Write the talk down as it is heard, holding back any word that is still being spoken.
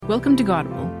Welcome to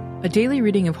Godible, a daily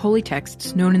reading of holy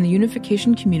texts known in the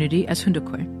Unification community as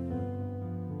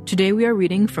Hundokwe. Today we are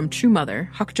reading from True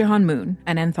Mother, Hakjahan Moon,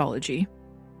 an anthology.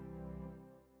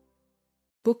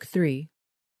 Book 3,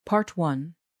 Part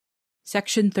 1,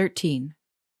 Section 13,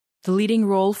 The Leading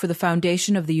Role for the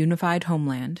Foundation of the Unified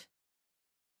Homeland.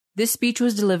 This speech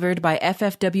was delivered by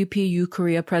FFWPU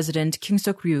Korea President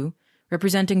Kyeng-seuk,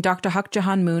 representing Dr.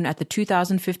 Hakjahan Moon at the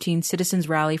 2015 Citizens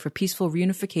Rally for Peaceful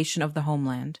Reunification of the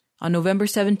Homeland, on November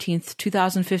 17,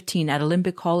 2015 at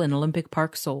Olympic Hall in Olympic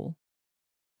Park, Seoul.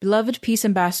 Beloved peace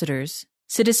ambassadors,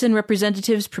 citizen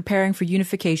representatives preparing for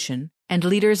unification, and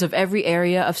leaders of every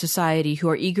area of society who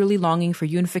are eagerly longing for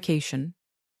unification.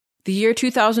 The year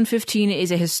 2015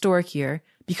 is a historic year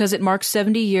because it marks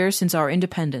 70 years since our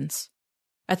independence.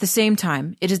 At the same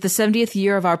time, it is the 70th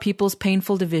year of our people's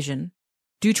painful division.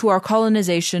 Due to our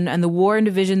colonization and the war and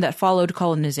division that followed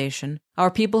colonization,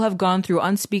 our people have gone through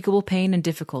unspeakable pain and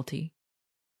difficulty.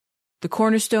 The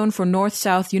cornerstone for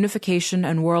North-South unification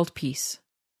and world peace.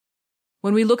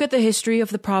 When we look at the history of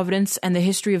the providence and the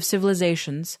history of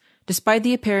civilizations, despite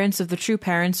the appearance of the true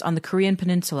parents on the Korean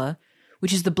peninsula,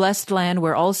 which is the blessed land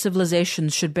where all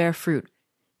civilizations should bear fruit,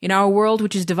 in our world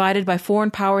which is divided by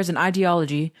foreign powers and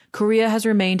ideology, Korea has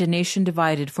remained a nation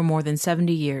divided for more than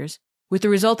 70 years, with the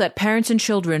result that parents and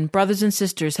children, brothers and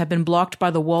sisters, have been blocked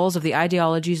by the walls of the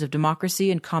ideologies of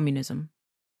democracy and communism.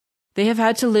 They have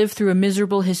had to live through a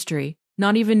miserable history,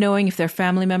 not even knowing if their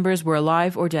family members were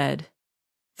alive or dead.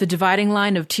 The dividing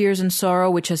line of tears and sorrow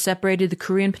which has separated the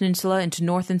Korean peninsula into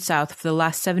North and South for the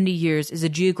last 70 years is a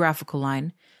geographical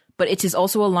line, but it is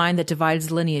also a line that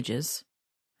divides lineages.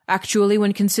 Actually,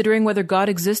 when considering whether God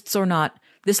exists or not,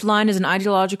 this line is an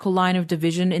ideological line of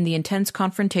division in the intense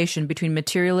confrontation between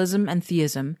materialism and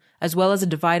theism, as well as a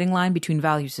dividing line between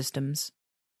value systems.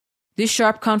 This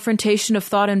sharp confrontation of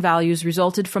thought and values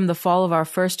resulted from the fall of our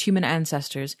first human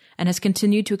ancestors and has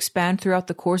continued to expand throughout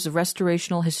the course of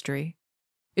restorational history.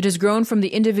 It has grown from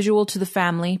the individual to the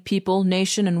family, people,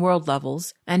 nation, and world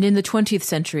levels, and in the 20th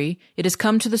century, it has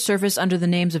come to the surface under the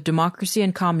names of democracy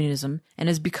and communism and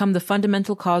has become the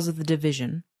fundamental cause of the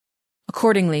division.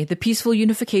 Accordingly, the peaceful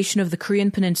unification of the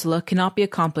Korean peninsula cannot be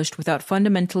accomplished without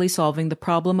fundamentally solving the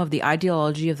problem of the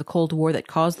ideology of the Cold War that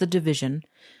caused the division,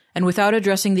 and without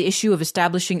addressing the issue of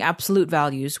establishing absolute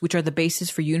values, which are the basis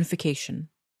for unification.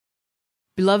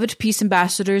 Beloved peace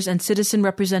ambassadors and citizen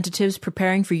representatives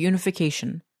preparing for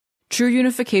unification. True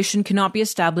unification cannot be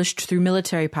established through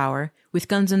military power, with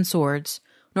guns and swords,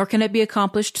 nor can it be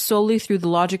accomplished solely through the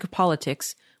logic of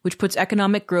politics, which puts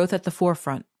economic growth at the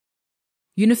forefront.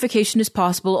 Unification is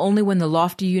possible only when the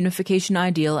lofty unification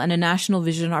ideal and a national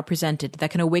vision are presented that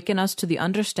can awaken us to the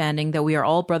understanding that we are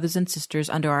all brothers and sisters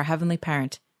under our Heavenly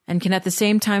Parent, and can at the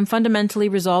same time fundamentally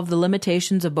resolve the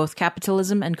limitations of both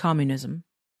capitalism and communism.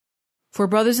 For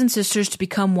brothers and sisters to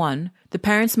become one, the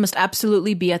parents must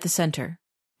absolutely be at the center.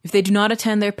 If they do not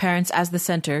attend their parents as the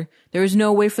center, there is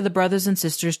no way for the brothers and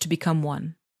sisters to become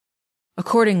one.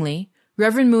 Accordingly,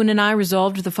 Reverend Moon and I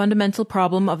resolved the fundamental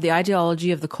problem of the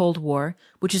ideology of the Cold War,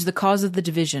 which is the cause of the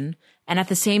division, and at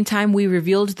the same time we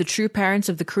revealed the true parents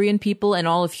of the Korean people and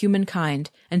all of humankind,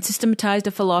 and systematized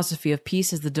a philosophy of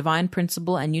peace as the divine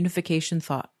principle and unification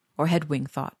thought, or headwing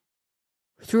thought.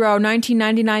 Through our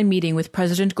 1999 meeting with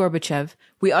President Gorbachev,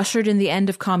 we ushered in the end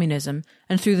of communism,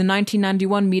 and through the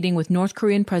 1991 meeting with North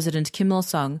Korean President Kim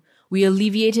Il-sung, we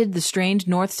alleviated the strained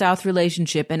North-South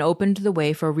relationship and opened the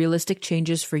way for realistic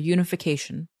changes for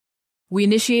unification. We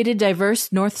initiated diverse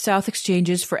North-South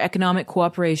exchanges for economic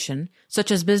cooperation,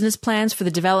 such as business plans for the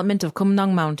development of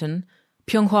Kumnong Mountain,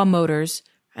 Pyeonghwa Motors,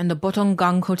 and the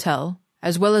Botonggang Hotel,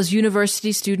 as well as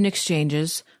university student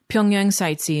exchanges, Pyongyang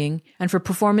sightseeing, and for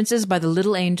performances by the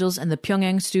Little Angels and the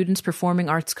Pyongyang Students Performing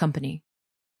Arts Company.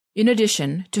 In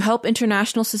addition, to help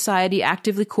international society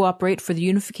actively cooperate for the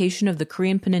unification of the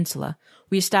Korean peninsula,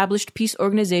 we established peace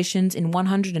organizations in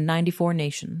 194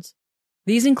 nations.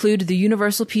 These include the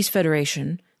Universal Peace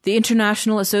Federation, the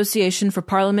International Association for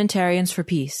Parliamentarians for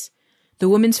Peace, the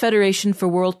Women's Federation for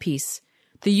World Peace,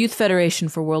 the Youth Federation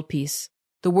for World Peace,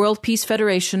 the World Peace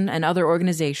Federation, and other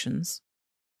organizations.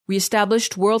 We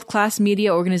established world-class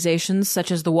media organizations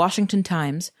such as the Washington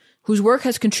Times, whose work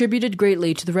has contributed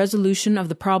greatly to the resolution of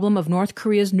the problem of North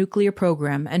Korea's nuclear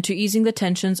program and to easing the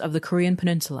tensions of the Korean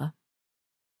peninsula.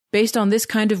 Based on this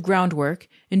kind of groundwork,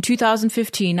 in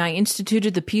 2015 I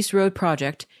instituted the Peace Road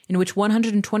Project, in which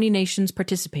 120 nations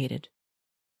participated.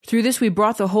 Through this we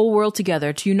brought the whole world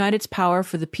together to unite its power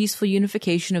for the peaceful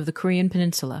unification of the Korean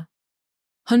peninsula.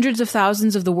 Hundreds of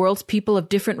thousands of the world's people of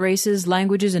different races,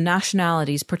 languages, and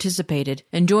nationalities participated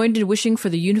and joined in wishing for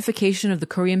the unification of the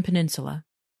Korean peninsula.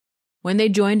 When they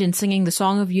joined in singing the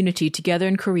Song of Unity together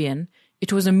in Korean,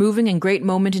 it was a moving and great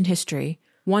moment in history,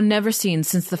 one never seen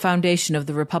since the foundation of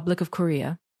the Republic of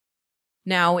Korea.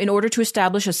 Now, in order to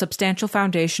establish a substantial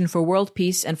foundation for world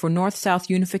peace and for North-South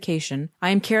unification,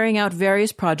 I am carrying out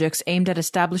various projects aimed at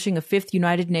establishing a fifth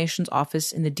United Nations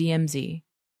office in the DMZ.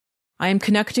 I am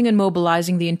connecting and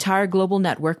mobilizing the entire global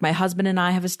network my husband and I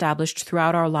have established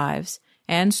throughout our lives,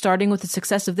 and, starting with the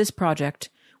success of this project,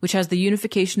 which has the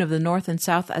unification of the North and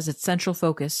South as its central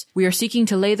focus, we are seeking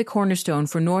to lay the cornerstone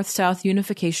for North-South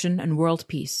unification and world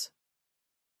peace.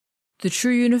 The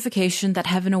true unification that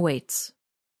heaven awaits.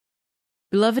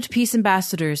 Beloved peace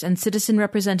ambassadors and citizen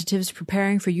representatives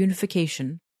preparing for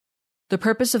unification, the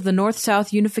purpose of the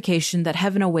North-South unification that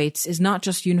heaven awaits is not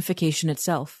just unification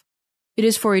itself. It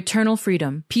is for eternal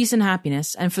freedom, peace and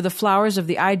happiness, and for the flowers of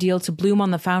the ideal to bloom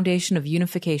on the foundation of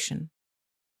unification.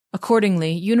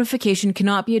 Accordingly, unification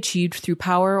cannot be achieved through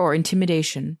power or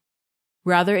intimidation.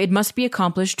 Rather, it must be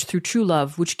accomplished through true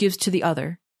love, which gives to the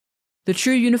other. The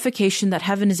true unification that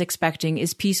heaven is expecting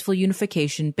is peaceful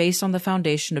unification based on the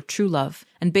foundation of true love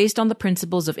and based on the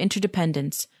principles of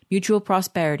interdependence, mutual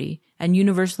prosperity, and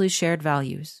universally shared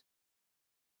values.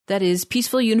 That is,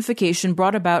 peaceful unification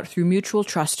brought about through mutual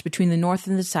trust between the North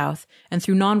and the South and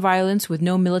through nonviolence with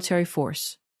no military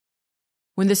force.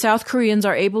 When the South Koreans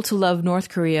are able to love North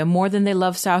Korea more than they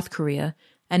love South Korea,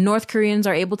 and North Koreans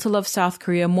are able to love South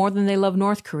Korea more than they love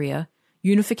North Korea,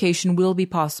 unification will be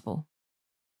possible.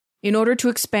 In order to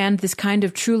expand this kind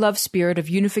of true love spirit of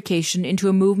unification into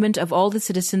a movement of all the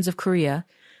citizens of Korea,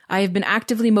 I have been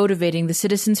actively motivating the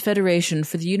Citizens Federation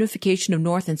for the Unification of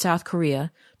North and South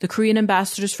Korea, the Korean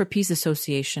Ambassadors for Peace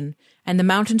Association, and the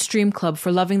Mountain Stream Club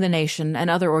for Loving the Nation and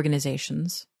other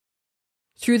organizations.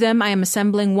 Through them, I am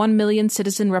assembling 1 million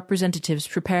citizen representatives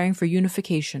preparing for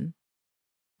unification.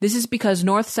 This is because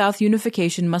North-South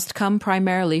unification must come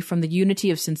primarily from the unity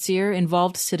of sincere,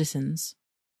 involved citizens.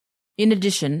 In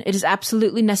addition, it is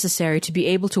absolutely necessary to be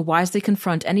able to wisely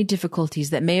confront any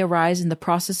difficulties that may arise in the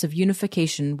process of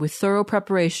unification with thorough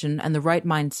preparation and the right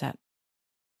mindset.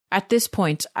 At this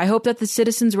point, I hope that the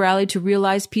citizens' rally to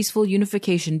realize peaceful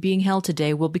unification being held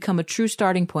today will become a true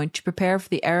starting point to prepare for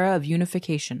the era of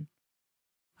unification.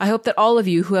 I hope that all of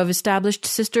you who have established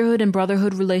sisterhood and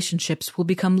brotherhood relationships will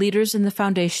become leaders in the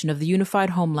foundation of the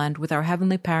unified homeland with our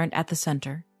Heavenly Parent at the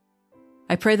center.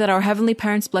 I pray that our Heavenly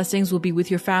Parent's blessings will be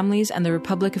with your families and the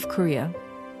Republic of Korea.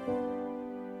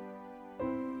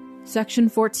 Section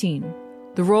 14.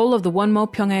 The Role of the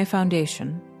Wonmo Pyeongae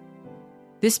Foundation.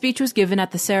 This speech was given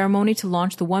at the ceremony to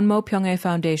launch the Wonmo Pyeongae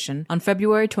Foundation on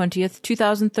February 20th,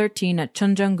 2013 at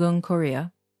Cheonjeonggung,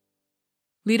 Korea.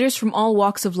 Leaders from all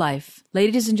walks of life,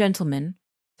 ladies and gentlemen,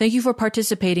 thank you for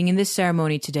participating in this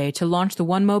ceremony today to launch the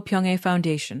Wonmo Pyeongae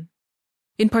Foundation.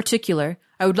 In particular,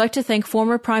 I would like to thank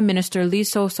former Prime Minister Lee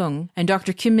So-sung and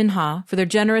Dr. Kim Min-ha for their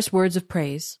generous words of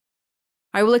praise.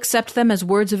 I will accept them as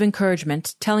words of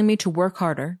encouragement, telling me to work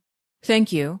harder.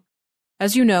 Thank you.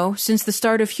 As you know, since the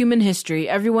start of human history,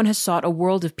 everyone has sought a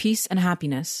world of peace and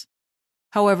happiness.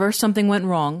 However, something went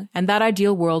wrong, and that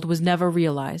ideal world was never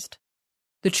realized.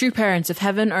 The true parents of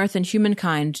heaven, earth, and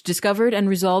humankind discovered and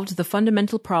resolved the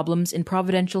fundamental problems in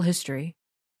providential history.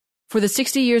 For the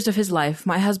 60 years of his life,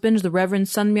 my husband, the Reverend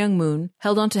Sun Myung-moon,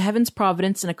 held on to heaven's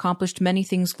providence and accomplished many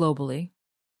things globally.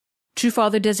 True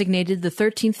Father designated the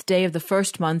 13th day of the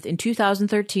first month in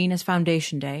 2013 as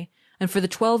Foundation Day, and for the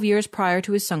 12 years prior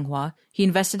to his Seonghwa, he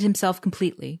invested himself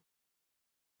completely.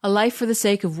 A life for the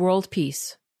sake of world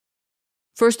peace.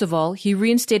 First of all, he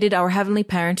reinstated our Heavenly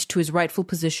Parent to his rightful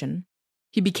position.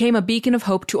 He became a beacon of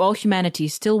hope to all humanity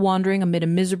still wandering amid a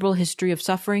miserable history of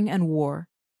suffering and war.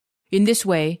 In this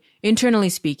way, internally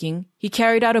speaking, he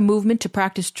carried out a movement to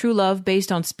practice true love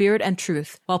based on spirit and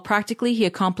truth, while practically he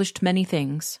accomplished many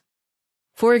things.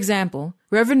 For example,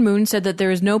 Reverend Moon said that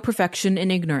there is no perfection in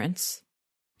ignorance.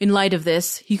 In light of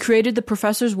this, he created the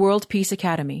Professors' World Peace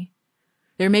Academy.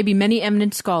 There may be many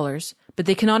eminent scholars, but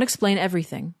they cannot explain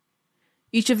everything.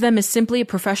 Each of them is simply a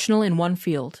professional in one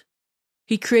field.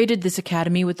 He created this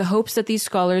academy with the hopes that these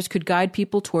scholars could guide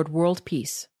people toward world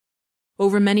peace.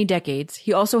 Over many decades,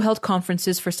 he also held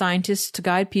conferences for scientists to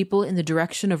guide people in the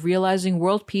direction of realizing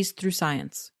world peace through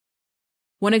science.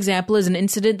 One example is an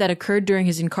incident that occurred during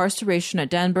his incarceration at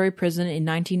Danbury Prison in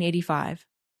 1985.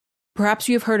 Perhaps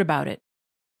you have heard about it.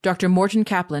 Dr. Morton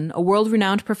Kaplan, a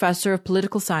world-renowned professor of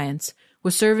political science,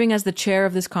 was serving as the chair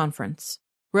of this conference.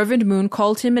 Reverend Moon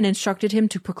called him and instructed him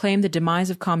to proclaim the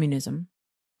demise of communism.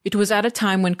 It was at a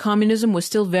time when communism was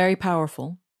still very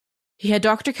powerful. He had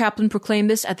Dr. Kaplan proclaim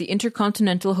this at the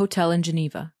Intercontinental Hotel in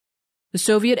Geneva. The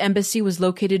Soviet embassy was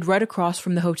located right across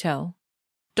from the hotel.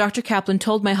 Dr. Kaplan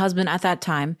told my husband at that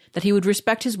time that he would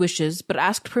respect his wishes but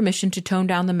asked permission to tone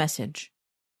down the message.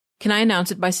 Can I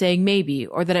announce it by saying maybe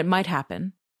or that it might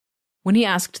happen? When he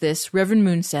asked this, Reverend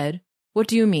Moon said, "What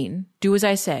do you mean? Do as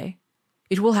I say.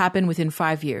 It will happen within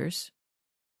 5 years."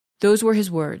 Those were his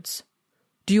words.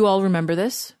 Do you all remember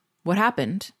this? What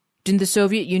happened? Didn't the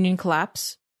Soviet Union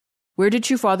collapse? Where did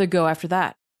True Father go after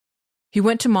that? He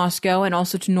went to Moscow and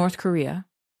also to North Korea.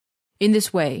 In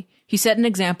this way, he set an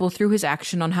example through his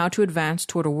action on how to advance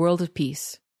toward a world of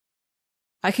peace.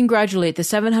 I congratulate the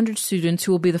 700 students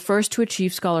who will be the first to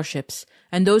achieve scholarships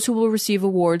and those who will receive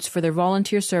awards for their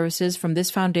volunteer services from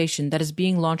this foundation that is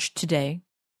being launched today.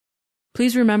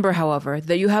 Please remember, however,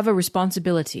 that you have a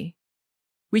responsibility.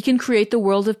 We can create the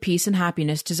world of peace and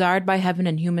happiness desired by heaven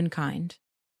and humankind.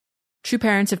 True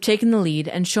parents have taken the lead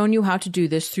and shown you how to do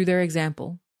this through their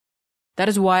example. That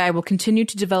is why I will continue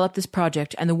to develop this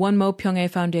project and the Wonmo Pyeongae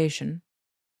Foundation.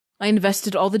 I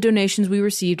invested all the donations we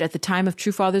received at the time of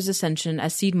True Father's ascension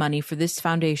as seed money for this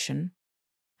foundation.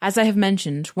 As I have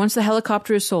mentioned, once the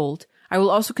helicopter is sold, I will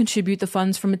also contribute the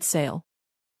funds from its sale.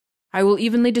 I will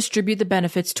evenly distribute the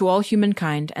benefits to all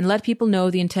humankind and let people know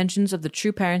the intentions of the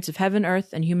true parents of heaven, earth,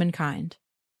 and humankind.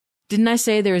 Didn't I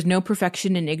say there is no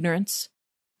perfection in ignorance?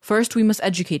 First, we must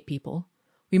educate people.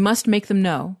 We must make them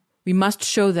know. We must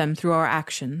show them through our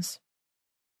actions.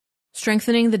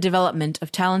 Strengthening the development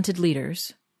of talented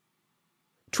leaders.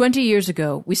 20 years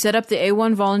ago, we set up the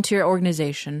A1 Volunteer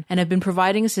Organization and have been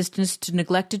providing assistance to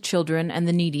neglected children and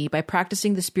the needy by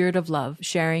practicing the spirit of love,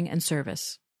 sharing, and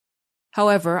service.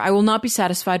 However, I will not be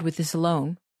satisfied with this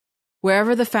alone.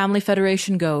 Wherever the Family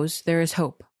Federation goes, there is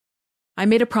hope. I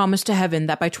made a promise to heaven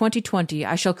that by 2020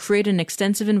 I shall create an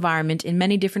extensive environment in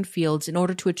many different fields in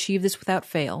order to achieve this without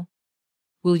fail.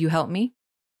 Will you help me?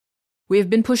 We have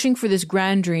been pushing for this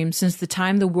grand dream since the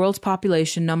time the world's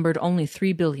population numbered only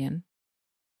 3 billion.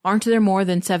 Aren't there more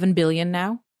than 7 billion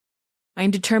now? I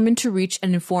am determined to reach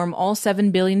and inform all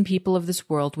 7 billion people of this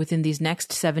world within these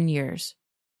next 7 years.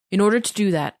 In order to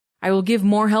do that, I will give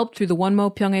more help through the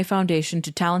Wonmo Pyeongae Foundation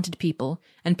to talented people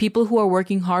and people who are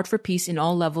working hard for peace in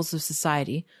all levels of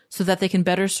society so that they can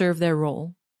better serve their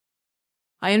role.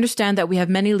 I understand that we have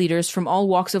many leaders from all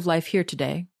walks of life here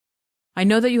today. I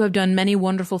know that you have done many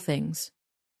wonderful things.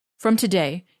 From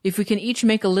today, if we can each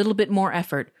make a little bit more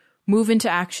effort, move into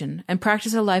action, and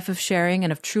practice a life of sharing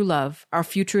and of true love, our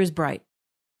future is bright.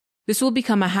 This will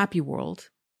become a happy world.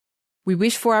 We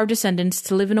wish for our descendants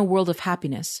to live in a world of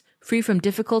happiness, free from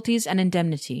difficulties and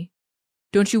indemnity.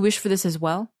 Don't you wish for this as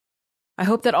well? I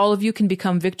hope that all of you can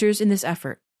become victors in this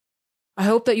effort. I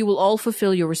hope that you will all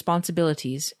fulfill your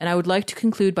responsibilities, and I would like to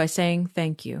conclude by saying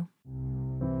thank you.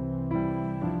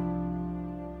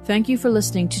 Thank you for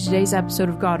listening to today's episode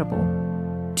of Gaudible.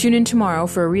 Tune in tomorrow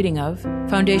for a reading of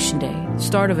Foundation Day,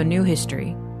 Start of a New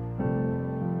History.